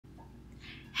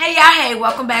Hey y'all, hey,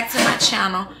 welcome back to my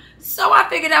channel. So I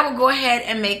figured I would go ahead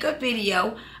and make a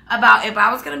video about if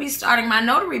I was going to be starting my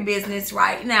notary business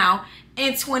right now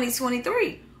in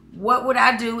 2023. What would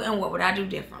I do and what would I do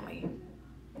differently?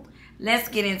 Let's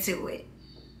get into it.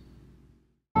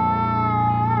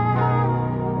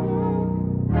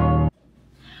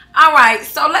 Alright,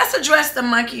 so let's address the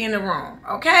monkey in the room,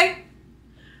 okay?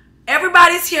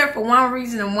 Everybody's here for one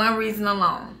reason and one reason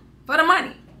alone. For the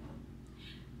money.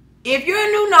 If you're a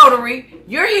new notary,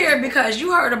 you're here because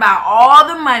you heard about all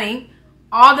the money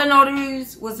all the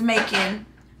notaries was making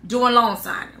doing loan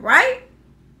signing, right?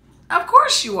 Of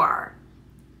course you are.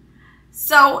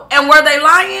 So, and were they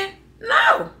lying?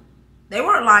 No, they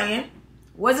weren't lying.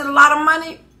 Was it a lot of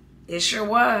money? It sure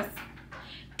was.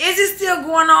 Is it still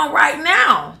going on right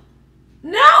now?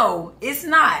 No, it's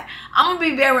not. I'm going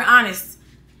to be very honest.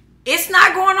 It's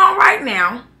not going on right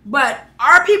now. But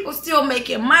are people still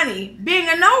making money being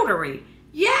a notary?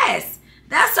 Yes,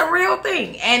 that's a real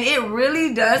thing. And it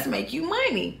really does make you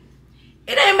money.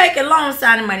 It ain't making loan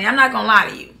signing money. I'm not going to lie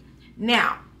to you.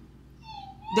 Now,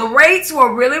 the rates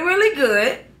were really, really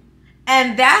good.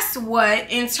 And that's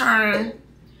what, in turn,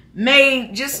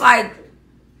 made just like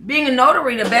being a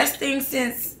notary the best thing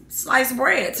since sliced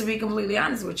bread, to be completely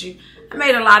honest with you. I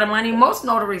made a lot of money. Most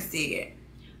notaries did.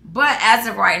 But as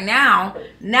of right now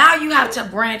you have to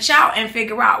branch out and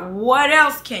figure out what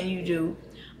else can you do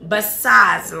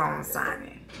besides loan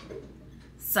signing.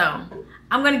 So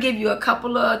I'm going to give you a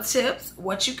couple of tips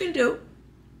what you can do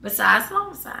besides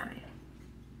loan signing.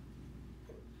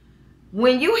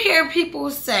 When you hear people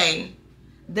say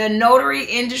the notary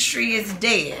industry is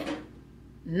dead,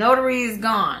 notary is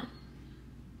gone,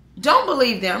 don't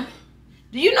believe them.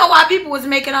 Do you know why people was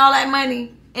making all that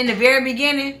money in the very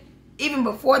beginning? Even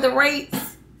before the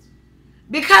rates?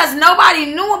 Because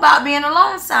nobody knew about being a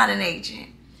loan signing agent.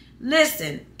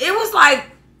 Listen, it was like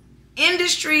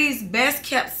industry's best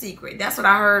kept secret. That's what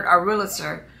I heard a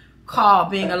realtor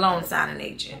call being a loan signing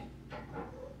agent.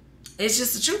 It's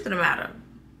just the truth of the matter.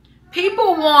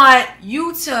 People want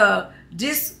you to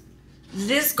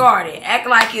discard it, act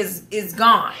like it's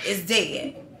gone, it's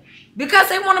dead. Because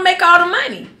they want to make all the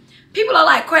money. People are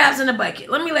like crabs in a bucket.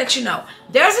 Let me let you know.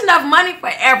 There's enough money for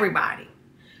everybody.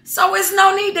 So it's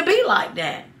no need to be like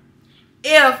that.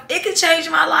 If it can change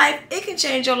my life, it can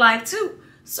change your life too.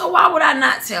 So why would I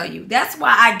not tell you? That's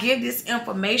why I give this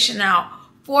information out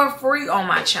for free on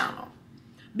my channel.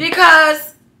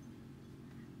 Because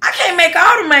I can't make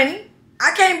all the money.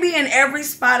 I can't be in every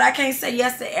spot. I can't say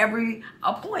yes to every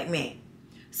appointment.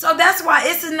 So that's why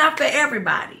it's enough for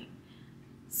everybody.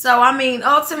 So, I mean,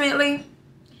 ultimately,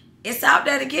 it's out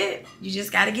there to get. You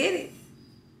just got to get it.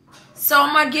 So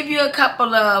I'm going to give you a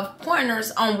couple of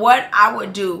pointers on what I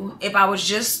would do if I was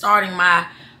just starting my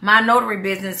notary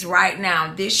business right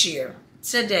now, this year,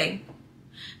 today.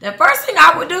 The first thing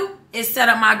I would do is set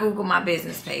up my Google My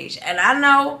Business page. And I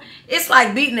know it's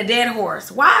like beating a dead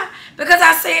horse. Why? Because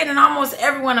I say it in almost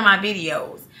every one of my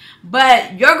videos.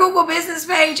 But your Google Business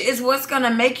page is what's going to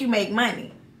make you make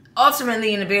money.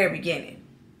 Ultimately, in the very beginning.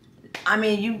 I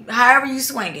mean, however you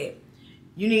swing it.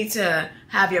 You need to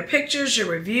have your pictures, your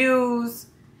reviews,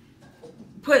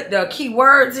 put the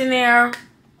keywords in there.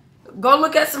 Go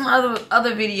look at some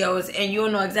other videos and you'll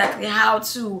know exactly how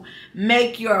to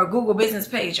make your Google Business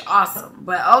page awesome.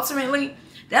 But ultimately,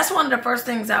 that's one of the first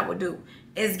things I would do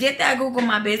is get that Google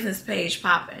My Business page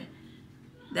popping.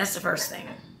 That's the first thing.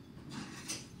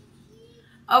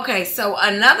 Okay, so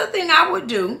another thing I would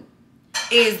do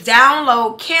is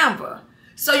download Canva.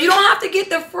 So you don't have to get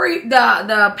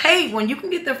the paid one. You can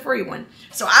get the free one.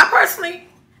 So I personally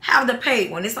have the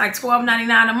paid one. It's like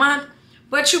 $12.99 a month.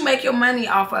 But you make your money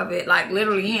off of it like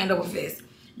literally hand over fist.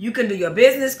 You can do your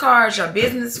business cards, your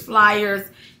business flyers,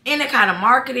 any kind of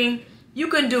marketing. You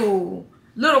can do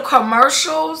little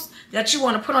commercials that you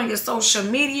want to put on your social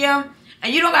media.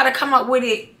 And you don't got to come up with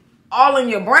it all in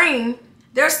your brain.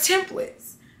 There's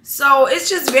templates. So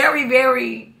it's just very,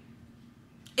 very,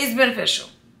 it's beneficial.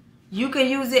 You can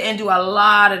use it and do a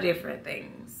lot of different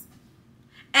things.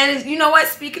 And you know what?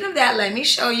 Speaking of that, let me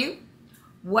show you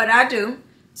what I do.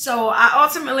 So I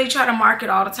ultimately try to market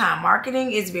all the time.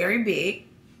 Marketing is very big.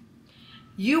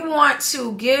 You want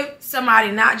to give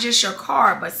somebody not just your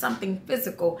card, but something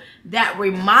physical that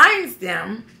reminds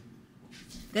them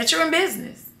that you're in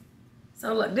business.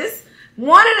 So look, this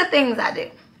one of the things I do.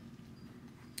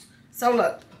 So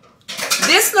look,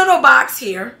 this little box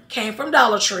here came from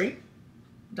Dollar Tree.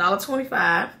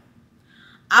 $1.25.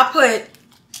 I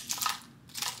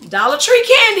put Dollar Tree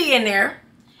candy in there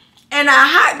and I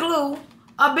hot glue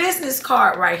a business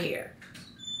card right here.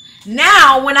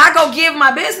 Now, when I go give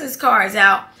my business cards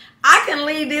out, I can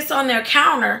leave this on their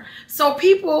counter so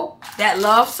people that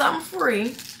love something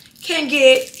free can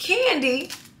get candy.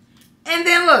 And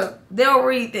then look, they'll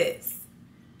read this.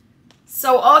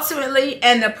 So ultimately,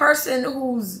 and the person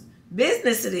whose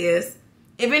business it is,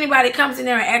 if anybody comes in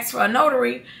there and asks for a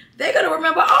notary, they're going to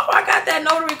remember, oh, I got that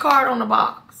notary card on the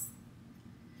box.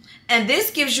 And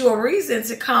this gives you a reason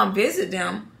to come visit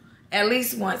them at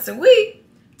least once a week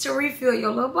to refill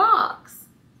your little box.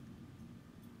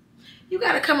 You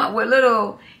got to come up with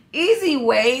little easy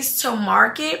ways to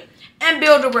market and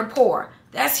build a rapport.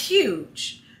 That's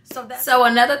huge. So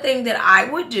another thing that I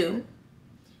would do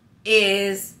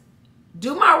is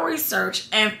do my research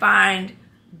and find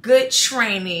good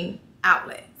training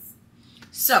outlets.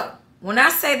 So when I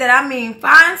say that, I mean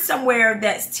find somewhere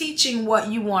that's teaching what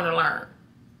you want to learn.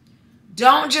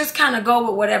 Don't just kind of go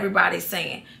with what everybody's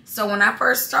saying. So when I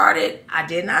first started, I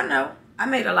did not know. I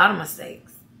made a lot of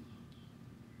mistakes.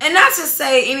 And not to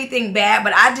say anything bad,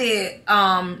 but I did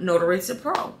Notary to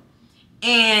Pro.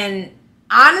 And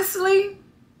honestly,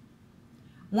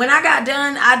 when I got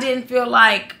done, I didn't feel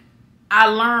like I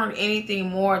learned anything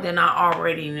more than I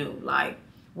already knew. Like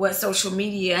what social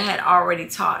media had already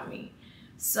taught me.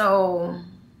 So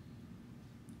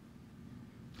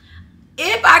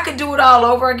if I could do it all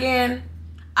over again,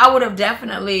 I would have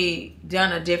definitely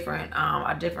done a different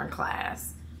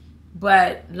class.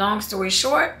 But long story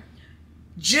short,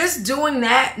 just doing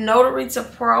that Notary to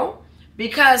Pro,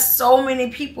 because so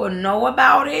many people know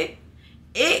about it,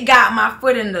 it got my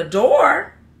foot in the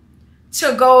door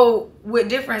to go with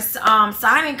different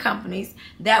signing companies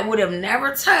that would have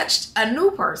never touched a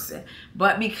new person.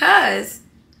 But because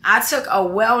I took a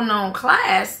well-known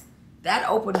class, that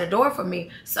opened the door for me.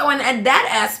 So in that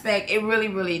aspect, it really,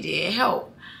 really did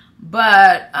help.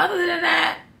 But other than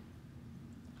that,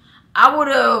 I would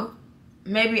have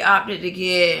maybe opted to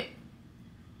get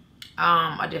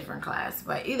a different class.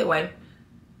 But either way,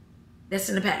 that's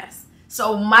in the past.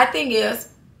 So my thing is,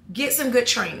 get some good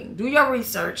training. Do your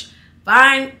research.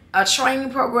 Find a training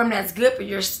program that's good for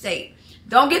your state.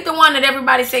 Don't get the one that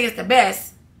everybody says is the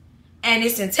best, and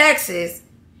it's in Texas,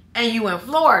 and you in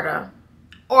Florida.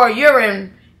 Or you're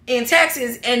in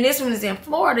Texas, and this one is in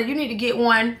Florida. You need to get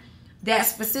one that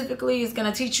specifically is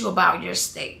going to teach you about your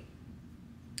state.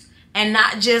 And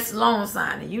not just loan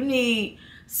signing. You need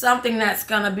something that's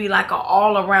going to be like an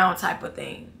all-around type of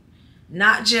thing.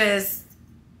 Not just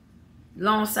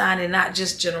loan signing, not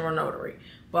just general notary,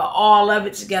 but all of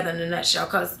it together in a nutshell.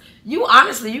 Because you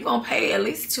honestly, you're going to pay at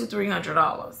least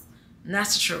 $200-$300. And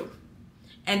that's the truth.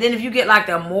 And then if you get like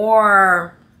the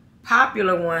more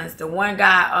popular ones, the one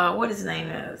guy, what his name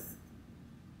is,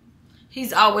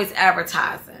 he's always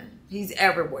advertising. He's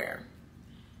everywhere.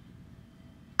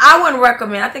 I wouldn't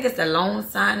recommend, I think it's the loan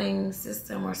signing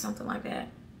system or something like that.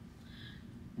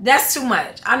 That's too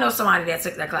much. I know somebody that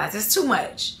took that class. It's too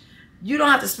much. You don't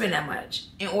have to spend that much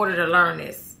in order to learn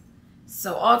this.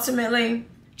 So ultimately,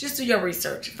 just do your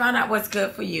research. Find out what's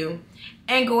good for you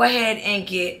and go ahead and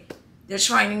get the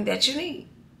training that you need.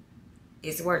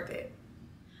 It's worth it.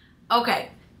 Okay,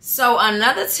 so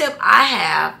another tip I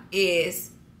have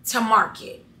is to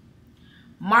market.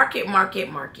 Market,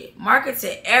 market, market. Market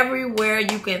to everywhere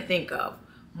you can think of.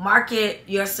 Market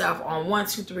yourself on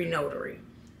 123 Notary.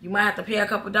 You might have to pay a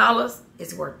couple dollars.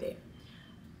 It's worth it.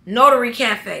 Notary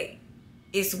Cafe.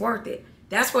 It's worth it.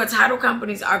 That's where title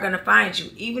companies are going to find you.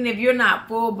 Even if you're not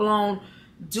full-blown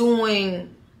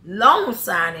doing loan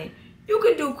signing, you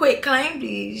can do quick claim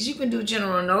deeds. You can do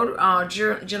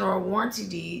general warranty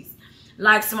deeds.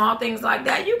 Like small things like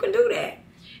that. You can do that.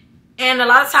 And a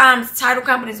lot of times, title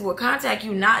companies will contact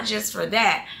you not just for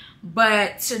that,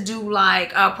 but to do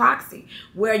like a proxy,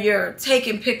 where you're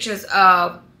taking pictures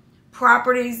of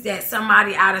properties that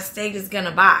somebody out of state is going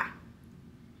to buy.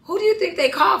 Who do you think they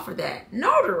call for that?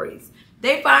 Notaries.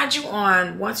 They find you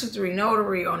on 123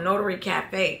 Notary or Notary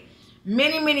Cafe.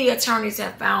 Many, many attorneys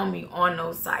have found me on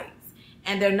those sites.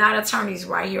 And they're not attorneys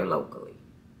right here locally.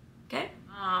 Okay?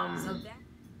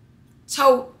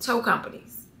 Tow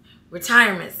companies,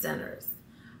 retirement centers,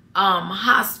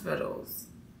 hospitals.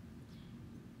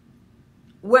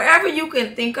 Wherever you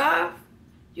can think of,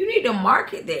 you need to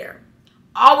market there.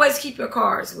 Always keep your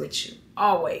cards with you.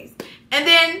 Always. And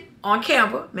then on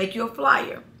Canva, make you a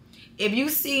flyer. If you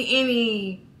see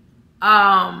any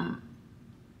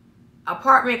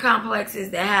apartment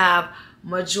complexes that have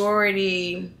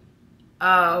majority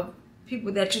of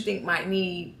people that you think might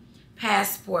need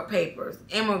passport papers,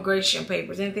 immigration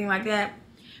papers, anything like that,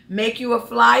 make you a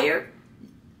flyer.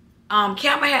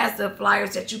 Canva has the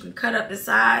flyers that you can cut up the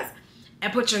size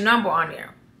and put your number on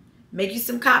there. Make you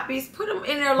some copies, put them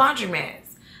in their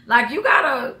laundromats. Like, you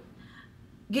gotta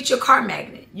get your car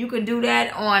magnet. You can do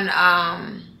that on,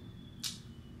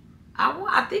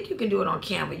 I think you can do it on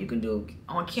Canva. You can do it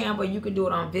on Canva. You can do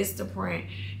it on Vistaprint.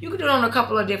 You can do it on a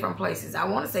couple of different places. I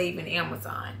want to say even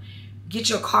Amazon. Get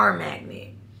your car magnet.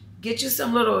 Get you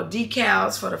some little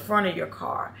decals for the front of your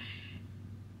car.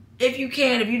 If you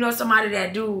can, if you know somebody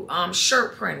that do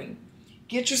shirt printing,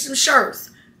 get you some shirts.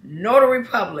 Notary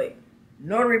Public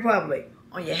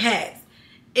on your hats.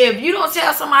 If you don't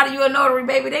tell somebody you're a notary,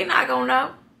 baby, they not gonna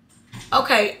know.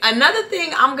 Okay, another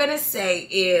thing I'm gonna say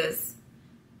is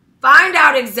find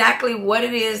out exactly what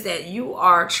it is that you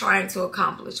are trying to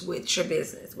accomplish with your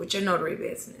business, with your notary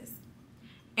business,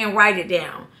 and write it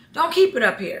down. Don't keep it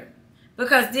up here,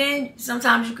 because then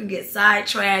sometimes you can get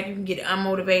sidetracked, you can get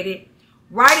unmotivated.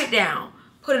 Write it down.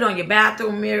 Put it on your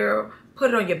bathroom mirror,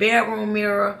 put it on your bedroom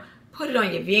mirror, put it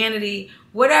on your vanity,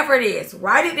 whatever it is.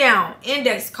 Write it down,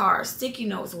 index cards, sticky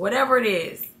notes, whatever it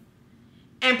is,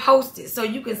 and post it so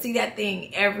you can see that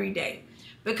thing every day.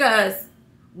 Because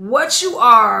what you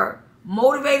are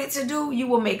motivated to do, you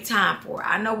will make time for.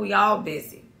 I know we all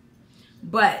busy,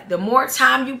 but the more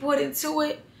time you put into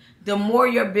it, the more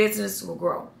your business will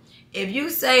grow. If you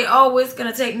say, oh, it's going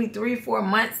to take me 3-4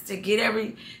 months to get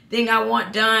everything I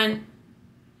want done,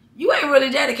 you ain't really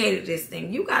dedicated to this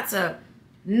thing. You got to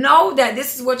know that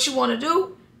this is what you want to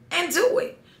do and do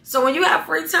it. So when you have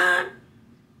free time,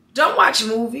 don't watch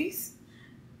movies.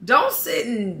 Don't sit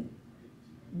and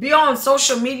be on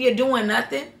social media doing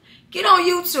nothing. Get on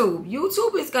YouTube.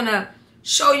 YouTube is going to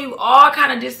show you all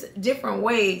kind of different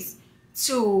ways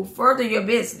to further your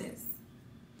business.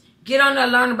 Get on there,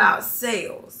 learn about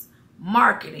sales,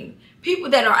 marketing, people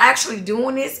that are actually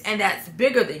doing this and that's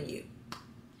bigger than you.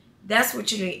 That's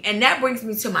what you need. And that brings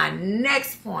me to my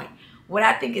next point, what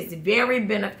I think is very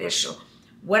beneficial,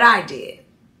 what I did,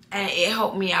 and it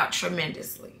helped me out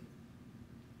tremendously.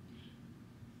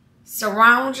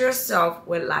 Surround yourself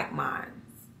with like minds.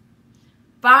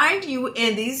 Find you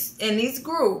in these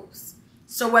groups.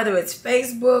 So whether it's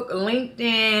Facebook,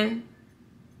 LinkedIn,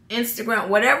 Instagram,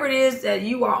 whatever it is that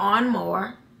you are on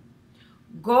more,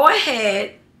 go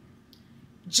ahead,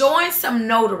 join some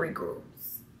notary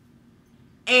groups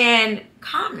and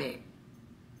comment.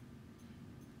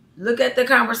 Look at the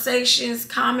conversations,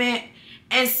 comment,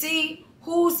 and see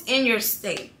who's in your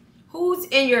state, who's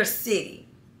in your city,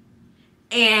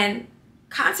 and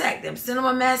contact them. Send them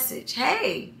a message.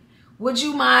 Hey, would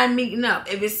you mind meeting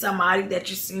up? If it's somebody that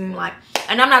you seem like,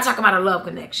 and I'm not talking about a love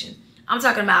connection. I'm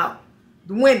talking about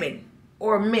women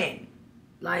or men,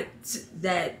 like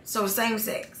that, so same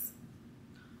sex.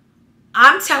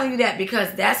 I'm telling you that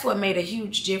because that's what made a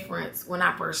huge difference when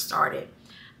I first started.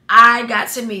 I got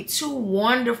to meet two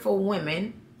wonderful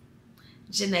women,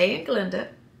 Janae and Glenda,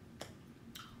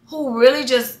 who really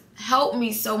just helped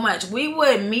me so much. We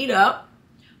would meet up,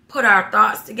 put our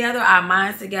thoughts together, our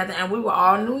minds together, and we were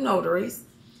all new notaries.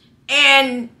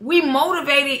 And we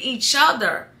motivated each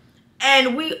other.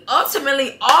 And we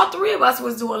ultimately, all three of us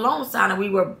was doing loan signing. We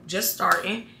were just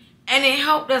starting. And it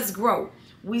helped us grow.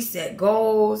 We set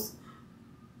goals.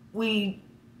 We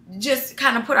just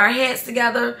kind of put our heads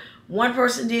together. One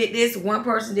person did this, one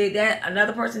person did that,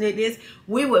 another person did this.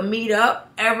 We would meet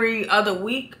up every other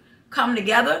week, come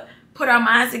together, put our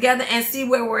minds together, and see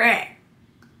where we're at.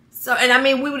 So, and I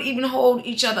mean, we would even hold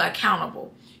each other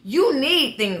accountable. You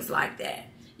need things like that.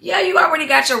 Yeah, you already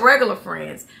got your regular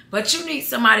friends, but you need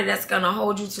somebody that's going to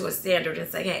hold you to a standard and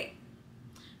say, hey,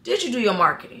 did you do your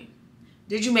marketing?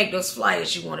 Did you make those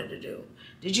flyers you wanted to do?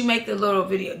 Did you make the little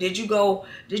video? Did you go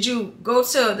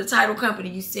to the title company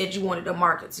you said you wanted to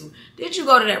market to? Did you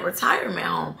go to that retirement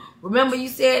home? Remember you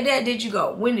said that? Did you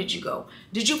go? When did you go?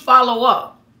 Did you follow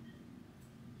up?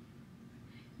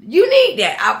 You need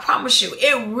that. I promise you.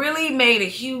 It really made a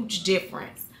huge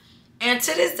difference. And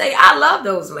to this day, I love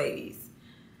those ladies.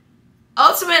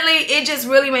 Ultimately, it just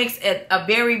really makes a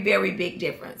very, very big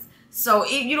difference. So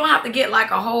you don't have to get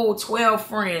like a whole 12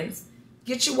 friends.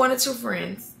 Get you 1 or 2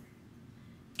 friends.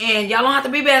 And y'all don't have to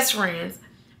be best friends.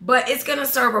 But it's going to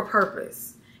serve a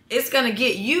purpose. It's going to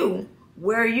get you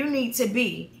where you need to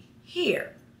be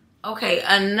here. Okay,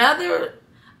 another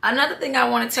thing I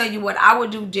want to tell you what I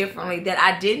would do differently that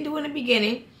I didn't do in the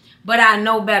beginning, but I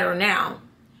know better now.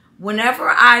 Whenever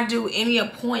I do any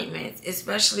appointments,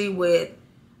 especially with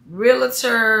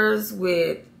realtors,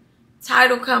 with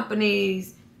title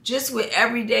companies, just with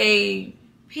everyday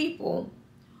people,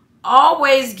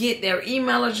 always get their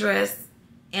email address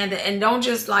and don't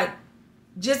just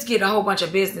get a whole bunch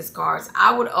of business cards.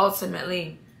 I would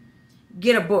ultimately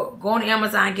get a book. Go on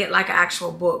Amazon and get like an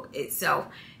actual book itself.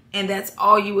 And that's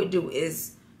all you would do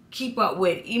is keep up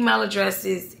with email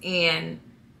addresses and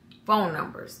phone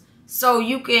numbers. So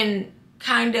you can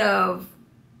kind of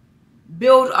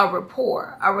build a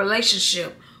rapport, a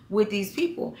relationship with these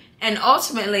people. And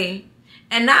ultimately,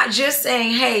 and not just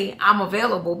saying, hey, I'm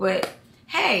available, but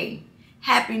hey,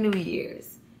 Happy New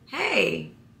Year's.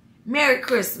 Hey, Merry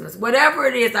Christmas. Whatever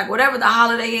it is, like whatever the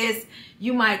holiday is,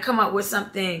 you might come up with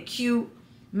something cute,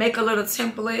 make a little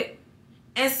template,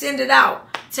 and send it out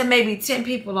to maybe 10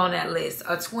 people on that list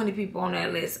or 20 people on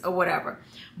that list or whatever.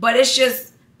 But it's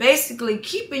just basically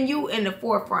keeping you in the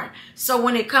forefront. So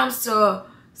when it comes to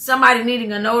somebody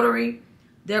needing a notary,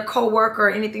 their coworker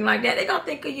or anything like that, they're going to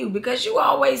think of you because you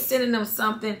always sending them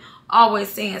something, always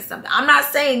saying something. I'm not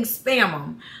saying spam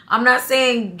them. I'm not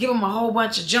saying give them a whole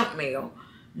bunch of junk mail.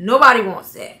 Nobody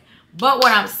wants that. But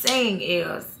what I'm saying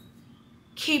is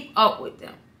keep up with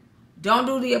them. Don't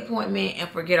do the appointment and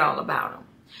forget all about them.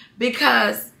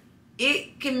 Because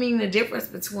it can mean the difference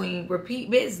between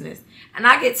repeat business. And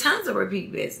I get tons of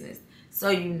repeat business. So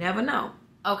you never know.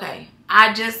 Okay,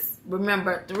 I just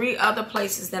remember 3 other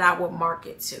places that I would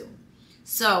market to.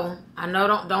 So I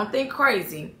know don't think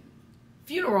crazy.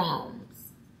 Funeral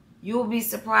homes. You will be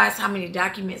surprised how many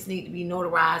documents need to be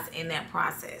notarized in that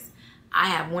process. I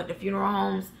have went to funeral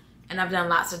homes and I've done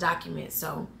lots of documents.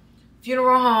 So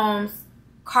funeral homes,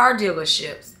 car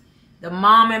dealerships, the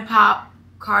mom and pop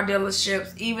car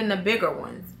dealerships, even the bigger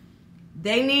ones,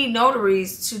 they need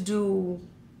notaries to do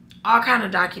all kind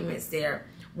of documents there.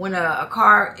 When a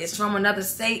car is from another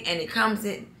state and it comes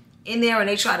in there and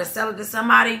they try to sell it to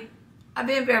somebody, a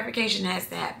VIN verification has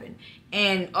to happen.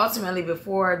 And ultimately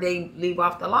before they leave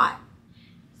off the lot.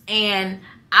 And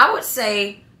I would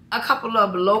say a couple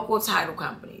of local title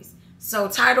companies. So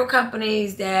title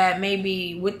companies that may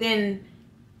be within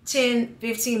 10,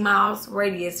 15 miles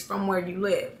radius from where you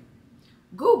live.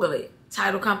 Google it,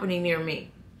 title company near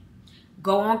me.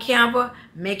 Go on Canva,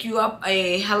 make you up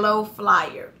a hello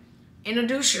flyer.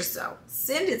 Introduce yourself,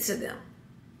 send it to them.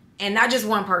 And not just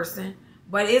one person,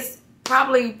 but it's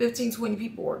probably 15, 20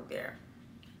 people work there.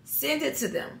 Send it to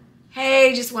them.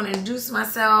 Hey, just want to introduce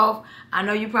myself. I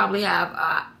know you probably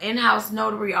have in-house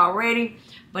notary already,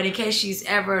 but in case she's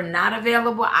ever not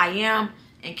available, I am.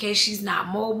 In case she's not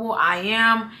mobile, I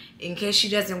am. In case she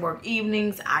doesn't work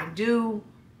evenings, I do.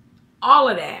 All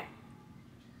of that.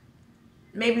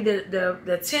 Maybe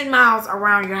the 10 miles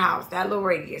around your house, that little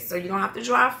radius, so you don't have to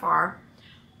drive far.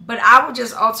 But I would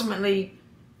just ultimately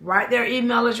write their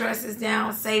email addresses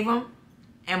down, save them,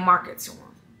 and market to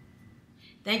them.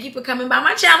 Thank you for coming by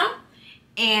my channel,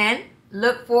 and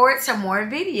look forward to more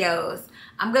videos.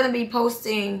 I'm going to be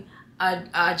posting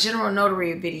a general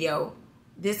notary video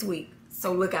this week,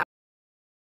 so look out.